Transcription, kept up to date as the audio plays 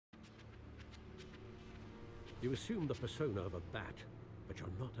You assume the persona of a bat, but you're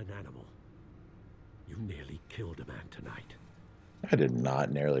not an animal. You nearly killed a man tonight. I did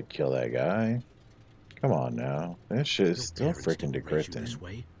not nearly kill that guy. Come on now. This shit Did is your still parents freaking didn't raise you this decrypting.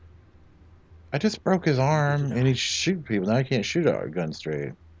 way? I just broke his Neither did arm and he's I. shooting people. Now I can't shoot a gun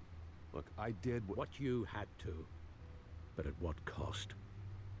straight. Look, I did What you had to, but at what cost?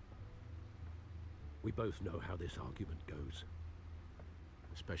 We both know how this argument goes.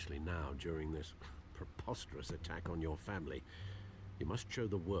 Especially now, during this preposterous attack on your family. You must show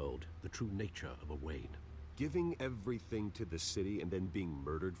the world the true nature of a Wayne. giving everything to the city and then being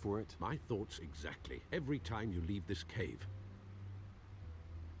murdered for it. My thoughts exactly. Every time you leave this cave.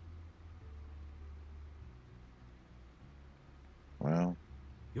 Well,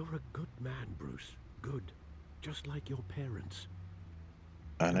 You're a good man, Bruce. Good. Just like your parents.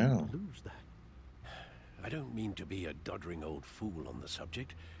 I know. Don't lose that. I don't mean to be a doddering old fool on the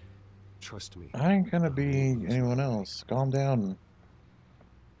subject. Trust me. I ain't gonna I be won't lose anyone my else. Calm down.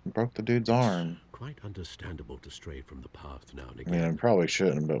 Broke the dude's arm. Quite understandable to stray from the path now and I mean, I again. probably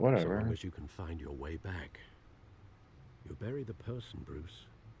shouldn't, but So long whatever. as you can find your way back. You bury the person, Bruce,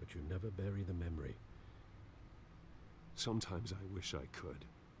 but you never bury the memory. Sometimes I wish I could.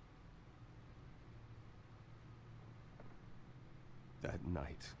 That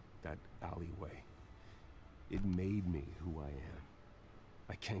night, that alleyway, it made me who I am.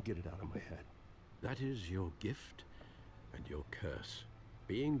 I can't get it out of my head. That is your gift and your curse.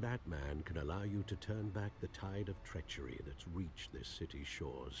 Being Batman can allow you to turn back the tide of treachery that's reached this city's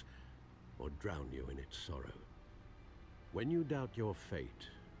shores, or drown you in its sorrow. When you doubt your fate,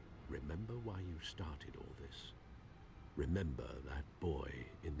 remember why you started all this. Remember that boy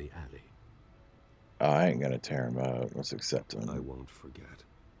in the alley. Oh, I ain't gonna tear him up. Let's accept him. I won't forget.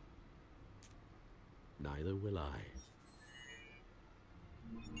 Neither will I.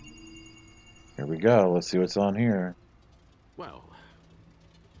 Here we go. Let's see what's on here. Well,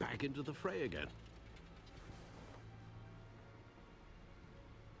 back into the fray again.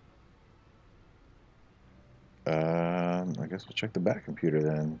 I guess we'll check the back computer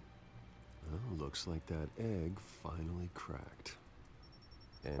then. Well, looks like that egg finally cracked.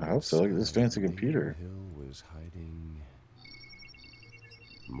 And I hope so. Look at this inside, fancy Mayhem computer. Hill was hiding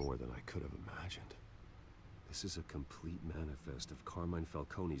more than I could have imagined. This is a complete manifest of Carmine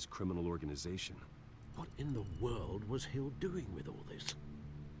Falcone's criminal organization. What in the world was Hill doing with all this?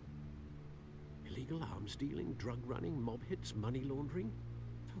 Illegal arms dealing, drug running, mob hits, money laundering?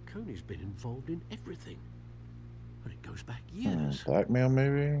 Falcone's been involved in everything. And it goes back years. Blackmail,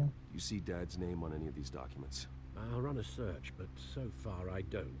 maybe? You see Dad's name on any of these documents? I'll run a search, but so far I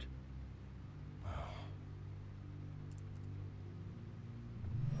don't.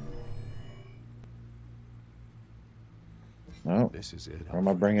 No. This is it. Or am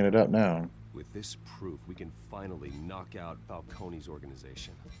I bringing it up now? With this proof, we can finally knock out Falcone's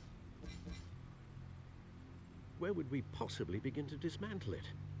organization. Where would we possibly begin to dismantle it?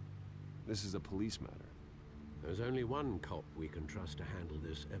 This is a police matter. There's only one cop we can trust to handle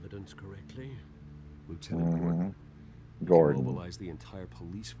this evidence correctly. Lieutenant Gordon. Gordon. Mobilize the entire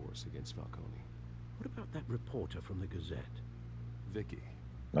police force against Falcone. What about that reporter from the Gazette? Vicky.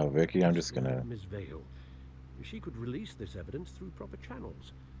 No, Vicky, I'm just gonna... Miss Vale. She could release this evidence through proper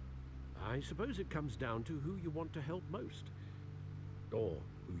channels. I suppose it comes down to who you want to help most. Or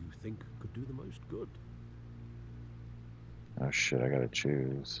who you think could do the most good. Oh shit, I gotta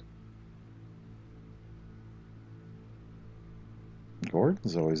choose.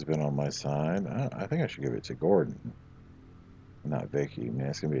 Gordon's always been on my side. I think I should give it to Gordon. Not Vicky. Man,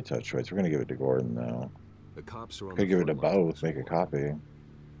 it's gonna be a tough choice. We're gonna give it to Gordon, though. The cops are on Could the give it to front lines of both. this Make a war. copy.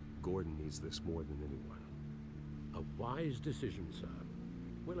 Gordon needs this more than anyone. A wise decision, sir.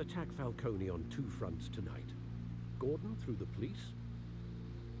 We'll attack Falcone on two fronts tonight. Gordon through the police,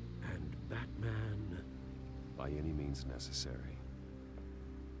 and Batman... By any means necessary.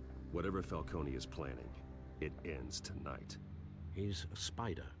 Whatever Falcone is planning, it ends tonight. He's a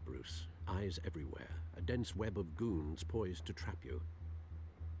spider, Bruce. Eyes everywhere. A dense web of goons poised to trap you.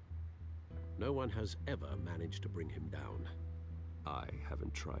 No one has ever managed to bring him down. I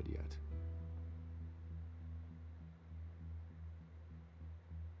haven't tried yet.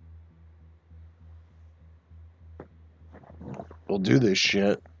 We'll do this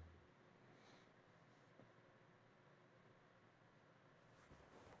shit.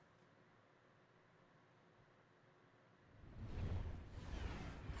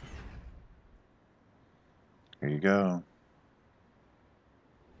 Here you go.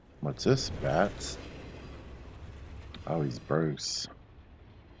 What's this, bats? Oh, he's Bruce.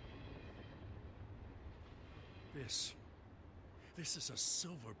 This is a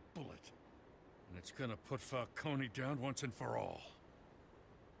silver bullet. And it's gonna put Falcone down once and for all.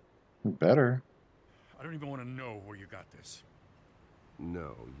 Better. I don't even want to know where you got this.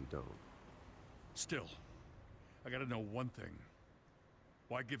 No, you don't. Still, I gotta know one thing.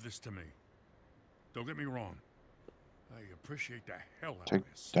 Why give this to me? Don't get me wrong. I appreciate the hell out Take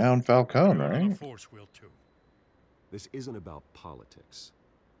of this. down Falcone, Everyone on the right? force will too. This isn't about politics.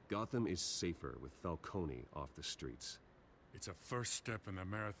 Gotham is safer with Falcone off the streets. It's a first step in the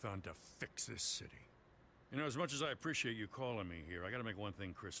marathon to fix this city. You know, as much as I appreciate you calling me here, I gotta make one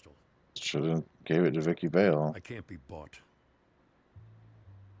thing crystal. Should have gave it to Vicky Vale. I can't be bought.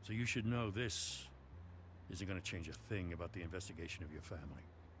 So you should know this isn't gonna change a thing about the investigation of your family.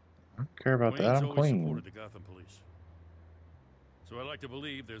 I don't care about that. Wayne's I'm always clean. supported the Gotham police. So I like to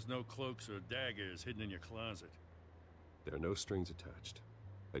believe there's no cloaks or daggers hidden in your closet. There are no strings attached.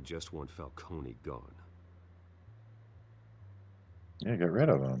 I just want Falcone gone. Yeah, get rid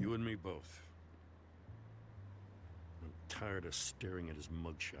of him. You and me both. I'm tired of staring at his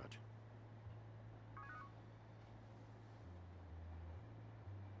mugshot.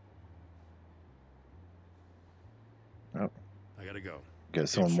 Oh. I gotta go. Get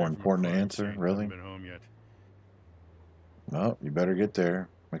someone more important to answer, really? Been home yet. No, you better get there.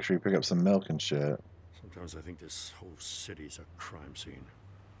 Make sure you pick up some milk and shit. Sometimes I think this whole city's a crime scene.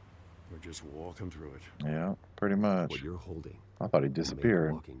 We're just walking through it. Yeah, pretty much. What you're holding I thought he will disappeared.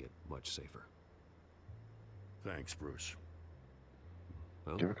 make walking it much safer. Thanks, Bruce.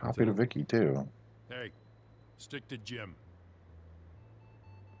 Well, Give a that's copy to it. Vicky, too. Hey, stick to Jim.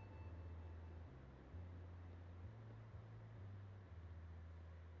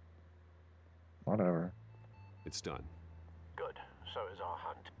 Whatever. It's done. Good. So is our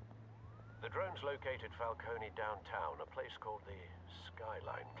hunt. The drones located Falcone downtown, a place called the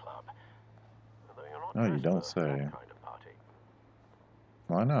Skyline Club. Although you're not No, you dressed don't for say. that kind of party.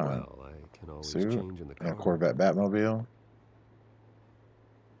 Why not? Well, I can always Suit change in the and car. a Corvette Batmobile.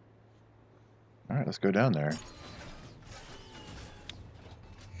 Alright, let's go down there.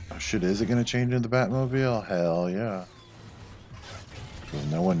 Oh shit, is it gonna change in the Batmobile? Hell yeah. Does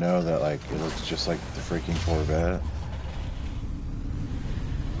no one know that, like, it looks just like the freaking Corvette?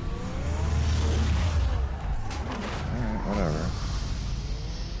 Alright, whatever.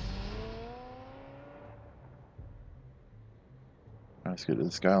 Let's get to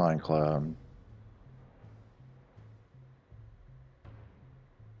the Skyline Club.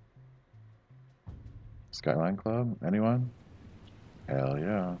 Skyline Club? Anyone? Hell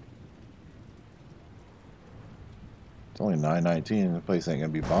yeah. It's only 9:19. The place ain't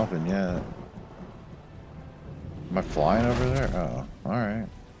gonna be bumping yet. Am I flying over there? Oh, alright.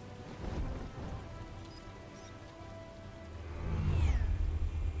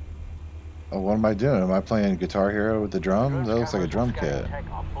 Oh, what am I doing? Am I playing Guitar Hero with the drums? That looks like a drum kit. Tech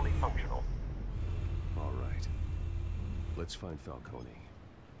are fully functional. All right. Let's find Falcone.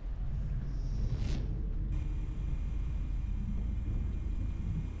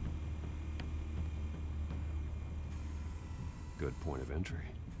 Good point of entry.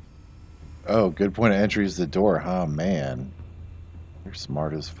 Oh, good point of entry is the door, huh? Man. You're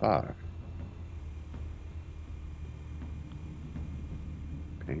smart as fuck.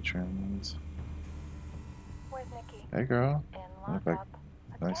 Patrons. Where's Nikki? Hey, girl. In Look like lockup.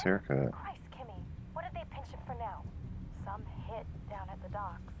 nice Again? haircut. Christ, Kimmy. What did they pinch him for now? Some hit down at the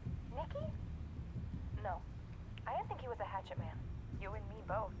docks. Nikki? No. I didn't think he was a hatchet man. You and me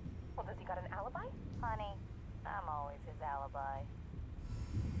both. Well, does he got an alibi? Honey, I'm always his alibi.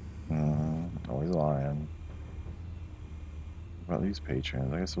 Always lying. What about these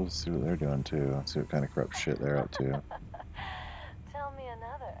patrons? I guess we'll see what they're doing too. See what kind of corrupt shit they're up to. Tell me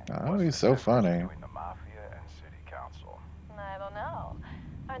another. Oh, he's so funny. Between the mafia and city council. I don't know.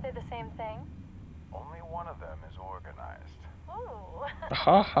 Aren't they the same thing? Only one of them is organized. Ooh.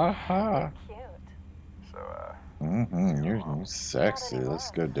 Ha ha ha. Cute. So, You're sexy.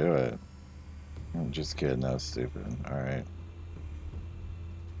 Let's go do it. I'm just kidding. That was stupid. Alright.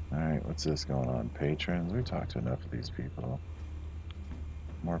 Alright, what's this going on? Patrons? We talked to enough of these people.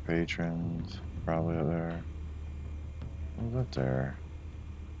 More patrons. Probably up there. What's up there?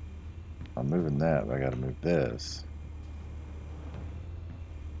 I'm moving that, but I gotta move this.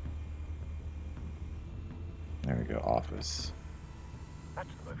 There we go. Office. That's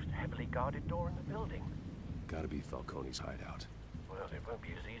the most heavily guarded door in the building. Gotta be Falcone's hideout. Well, it won't be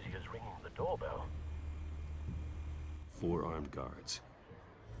as easy as ringing the doorbell. 4 armed guards.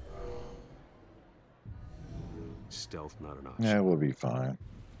 Stealth not an option. Yeah, we'll be fine.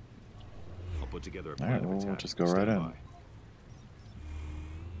 I'll put together a All plan right, of well, we'll attack. just go Stand right in. by.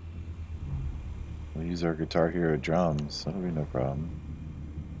 We'll use our Guitar Hero drums. That'll be no problem.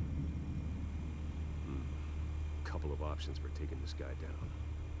 couple of options for taking this guy down.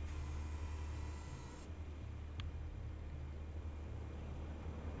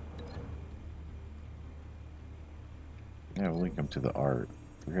 Yeah, we'll link him to the art.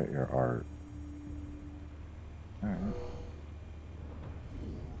 Forget your art. Alright.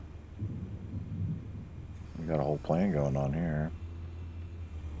 We got a whole plan going on here.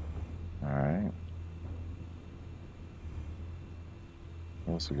 Alright.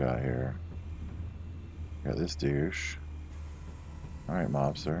 What else we got here? Got this douche. Alright,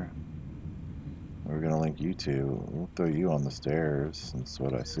 mobster. We're gonna link you two. We'll throw you on the stairs, that's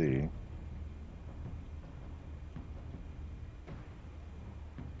what I see.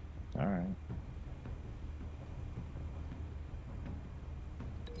 Alright.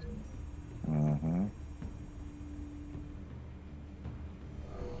 Mm-hmm.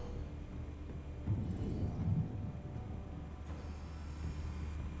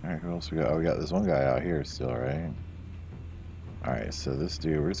 Alright, who else we got? Oh, we got this one guy out here still, right? Alright, so this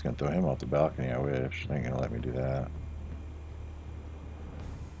dude, we're just gonna throw him off the balcony, I wish. They ain't gonna let me do that.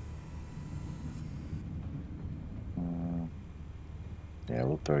 Yeah,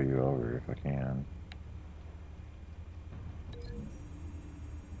 we'll throw you over if I can.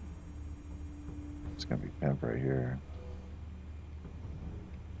 It's gonna be Pimp right here.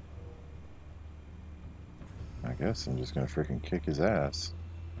 I guess I'm just gonna freaking kick his ass.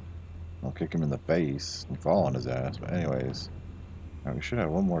 I'll kick him in the face and fall on his ass, but anyways. Right, we should have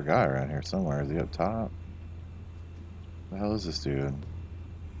one more guy around here somewhere. Is he up top? The hell is this dude?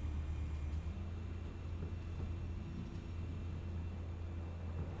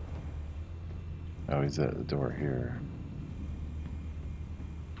 Oh, he's at the door here.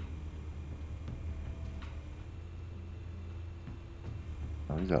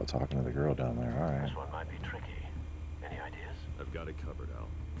 Oh, he's out talking to the girl down there. Alright. This one might be tricky. Any ideas? I've got it covered, Al.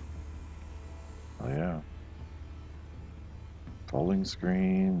 Oh, yeah. Folding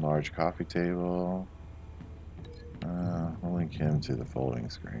screen, large coffee table. I'll link him to the folding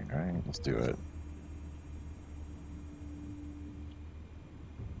screen, right? Let's do it.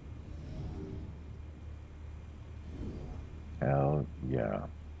 Hell yeah.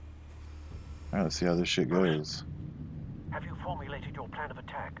 Alright, let's see how this shit goes. Have you formulated your plan of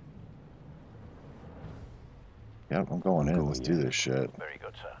attack? Yep, I'm going in. Let's do this shit. Very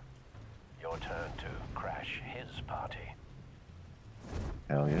good, sir. Your turn to crash his party.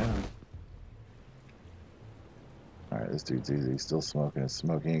 Hell yeah. Alright, this dude's easy. He's still smoking his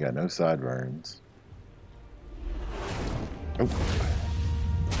smoke. He ain't got no sideburns. Oh.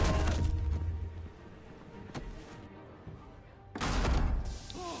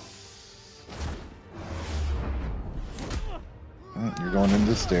 You're going into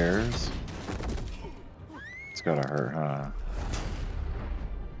the stairs. It's gotta hurt, huh?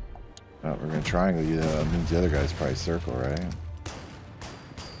 Oh, we're gonna triangle you. That means the other guy's probably circle, right?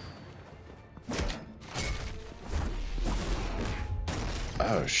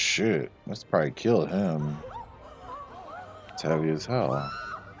 Oh shit, that's probably killed him. It's heavy as hell.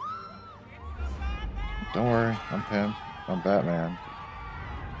 Don't worry, I'm Pimp. I'm Batman.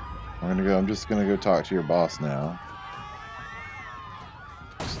 I'm just gonna go talk to your boss now.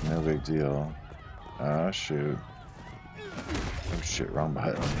 It's no big deal. Ah, shoot. Oh shit, wrong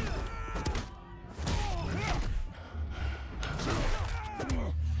button.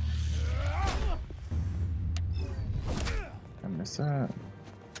 I miss that.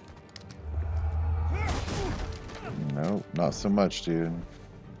 Nope, not so much, dude.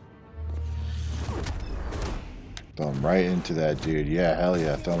 Throw him right into that dude. Yeah, hell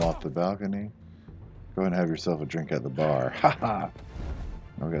yeah. Throw him off the balcony. Go ahead and have yourself a drink at the bar. Haha.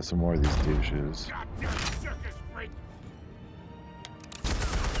 I've got some more of these douches.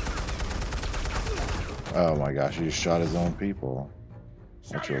 Oh my gosh, he just shot his own people.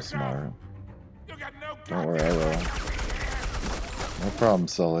 That's real smart. Don't worry, I will. No problem,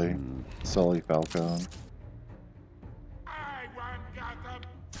 Sully. Sully Falcone.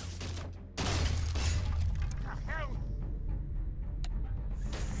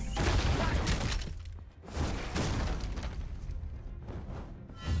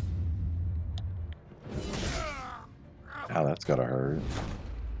 Ow, that's gotta hurt.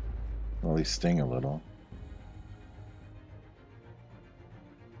 Well, at least sting a little.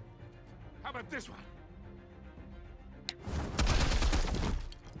 How about this one?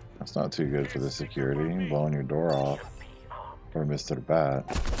 That's not too good for the security. Blowing your door off. Or Mr. Bat.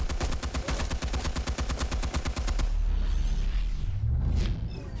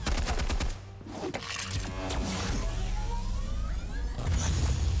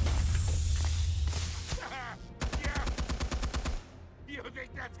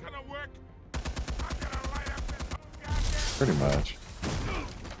 Pretty much.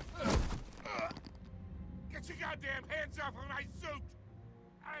 Get your goddamn hands off of my suit!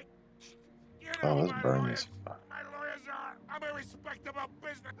 You know Oh, who let's my burn lawyers, these. my lawyers are. I'm a respectable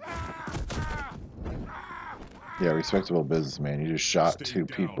business. Yeah, respectable businessman. You just shot Stay 2 down,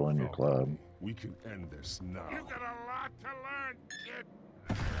 people in your Falcone. club. We can end this now. You got a lot to learn, kid.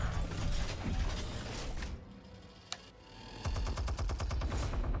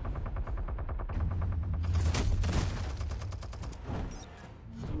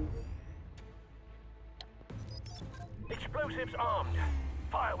 Explosives armed.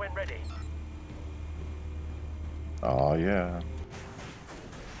 Fire when ready. Oh, yeah.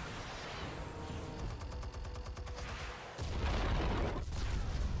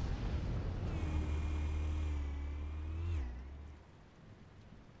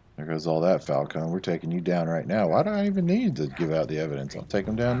 There goes all that, Falcone. We're taking you down right now. Why do I even need to give out the evidence? I'll take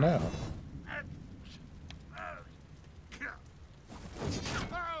him down now.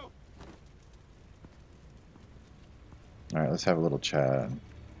 Alright, let's have a little chat.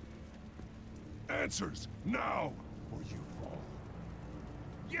 Answers now, or you fall.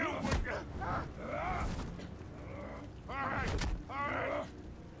 You all right.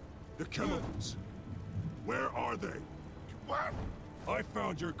 The chemicals. Where are they? What? I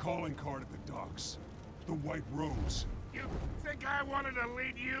found your calling card at the docks. The White Rose. You think I wanted to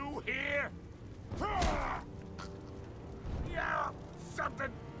lead you here? Yeah,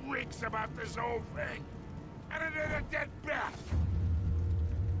 something reeks about this whole thing. And it is a dead bat.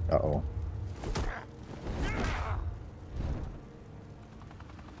 Uh-oh.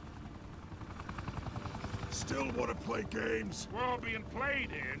 Still want to play games? We're all being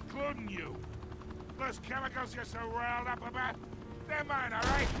played here, including you. Those chemicals you're so riled up about, they're mine, all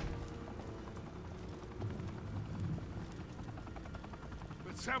right?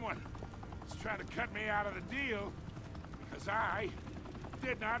 But someone is trying to cut me out of the deal because I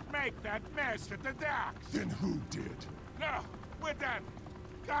did not make that mess at the docks. Then who did? No, we're done.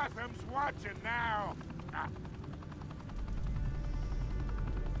 Gotham's watching now.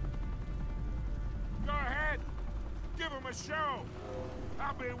 Go ahead. Give him a show.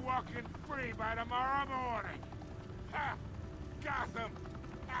 I'll be walking free by tomorrow morning. Ha! Gotham.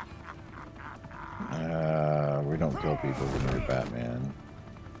 We don't kill people when you're Batman.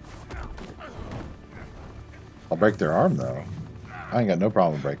 I'll break their arm, though. I ain't got no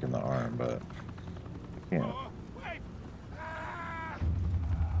problem breaking the arm, but I can't. Oh, wait.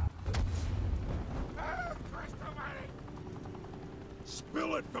 Christ almighty.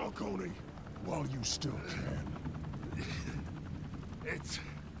 Spill it, Falcone, while you still can. It's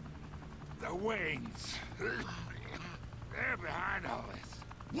the Waynes. They're behind all this.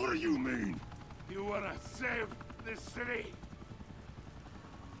 What do you mean? You want to save this city?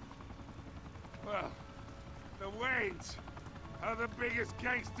 Well, the Waynes are the biggest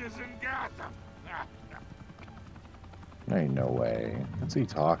gangsters in Gotham. Ain't no way. What's he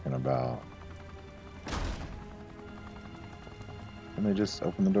talking about? Can they just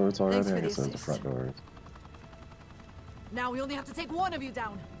open the doors already? Thanks for I guess the there's the front assist. doors. Now we only have to take one of you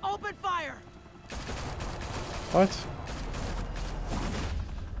down. Open fire! What?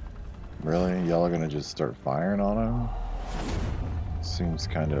 Really? Y'all are gonna just start firing on him? Seems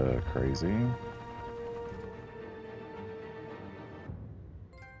kind of crazy.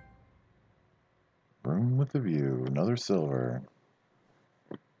 Room with a view. Another silver.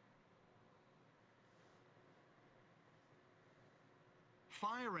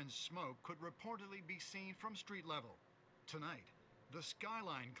 Fire and smoke could reportedly be seen from street level. Tonight, the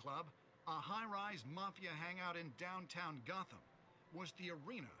Skyline Club, a high-rise mafia hangout in downtown Gotham, was the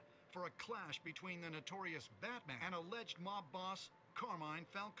arena for a clash between the notorious Batman and alleged mob boss Carmine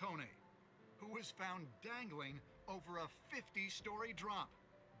Falcone, who was found dangling over a 50-story drop.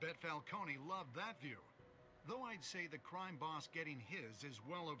 Bet Falcone loved that view. Though I'd say the crime boss getting his is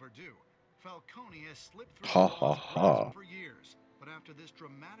well overdue, Falcone has slipped through Ha, the ha, law's ha. grasp for years. But after this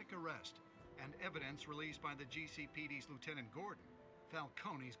dramatic arrest and evidence released by the GCPD's Lieutenant Gordon,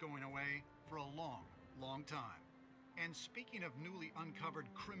 Falcone's going away for a long, long time. And speaking of newly uncovered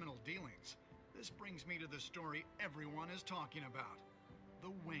criminal dealings, this brings me to the story everyone is talking about: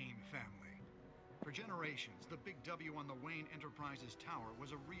 the Wayne family. For generations, the big W on the Wayne Enterprises Tower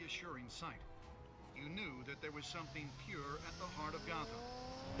was a reassuring sight. You knew that there was something pure at the heart of Gotham,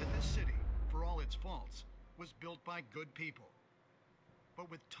 that this city, for all its faults, was built by good people. But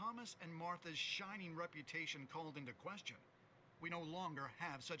with Thomas and Martha's shining reputation called into question, we no longer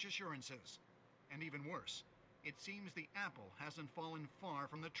have such assurances. And even worse, it seems the apple hasn't fallen far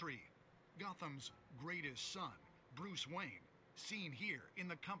from the tree. Gotham's greatest son, Bruce Wayne, seen here in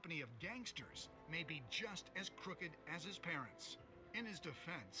the company of gangsters, may be just as crooked as his parents. In his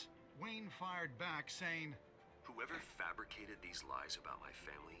defense, Wayne fired back saying, "Whoever fabricated these lies about my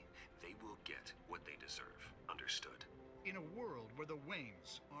family, they will get what they deserve. Understood?" in a world where the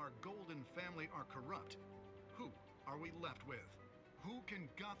Waynes, our golden family, are corrupt, who are we left with? Who can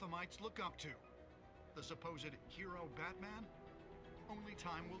Gothamites look up to? The supposed hero Batman? Only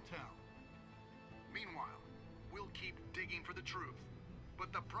time will tell. Meanwhile, we'll keep digging for the truth.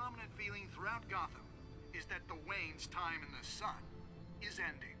 But the prominent feeling throughout Gotham is that the Waynes' time in the sun is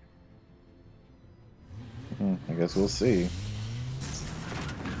ending. I guess we'll see.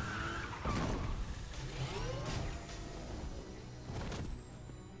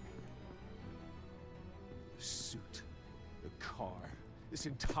 The suit, the car, this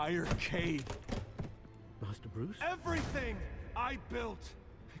entire cave. Master Bruce? Everything I built.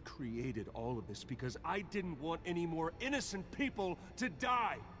 I created all of this because I didn't want any more innocent people to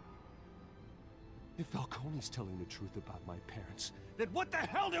die. If Falcone's telling the truth about my parents, then what the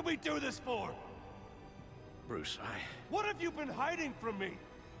hell did we do this for? Bruce, What have you been hiding from me?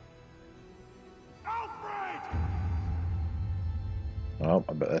 Alfred! Well,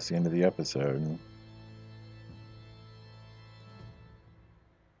 I bet that's the end of the episode.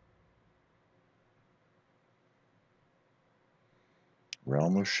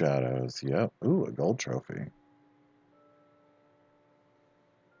 Realm of Shadows. Yep. Ooh, a gold trophy.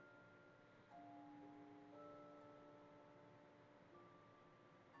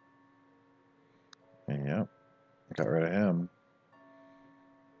 Yep. Got rid of him.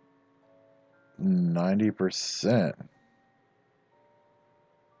 90%.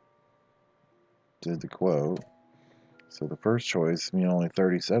 Did the quote. So the first choice, me only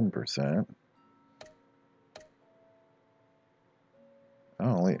 37%.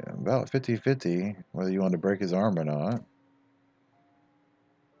 Only about 50-50, whether you want to break his arm or not.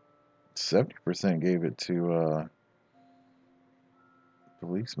 70% gave it to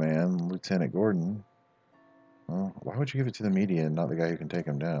policeman, Lieutenant Gordon. Well, why would you give it to the media and not the guy who can take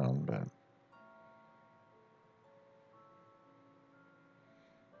him down? But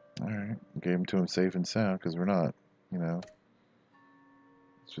alright, gave him to him safe and sound because we're not, you know,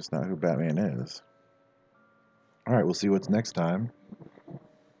 it's just not who Batman is. Alright, we'll see what's next time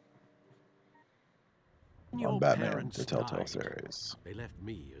on Batman, the Telltale series. They left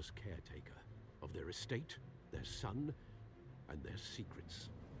me as caretaker of their estate, their son, and their secrets.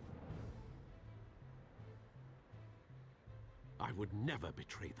 I would never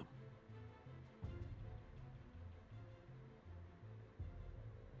betray them.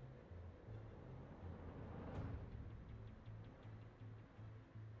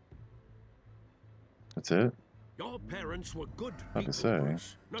 That's it? Your parents were good Hard people, to say.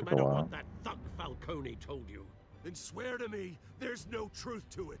 Bruce, no Took a matter while. what that thug Falcone told you. Then swear to me there's no truth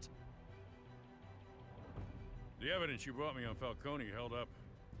to it. The evidence you brought me on Falcone held up.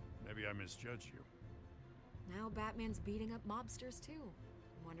 Maybe I misjudged you. Now Batman's beating up mobsters too.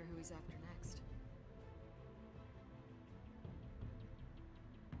 Wonder who he's after next.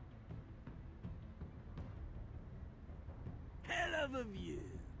 Hell of a view.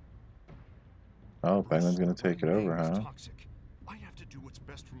 Oh, Batman's gonna take it over, huh? Toxic. I have to do what's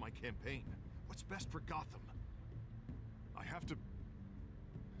best for my campaign. What's best for Gotham. I have to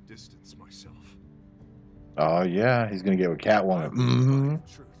distance myself. Oh yeah, he's gonna get with Catwoman.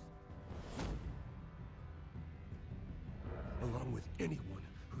 Truth. Along with anyone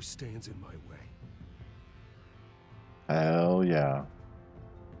who stands in my way. Hell yeah.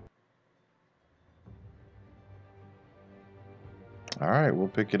 Alright, we'll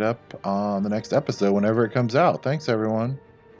pick it up on the next episode whenever it comes out. Thanks, everyone.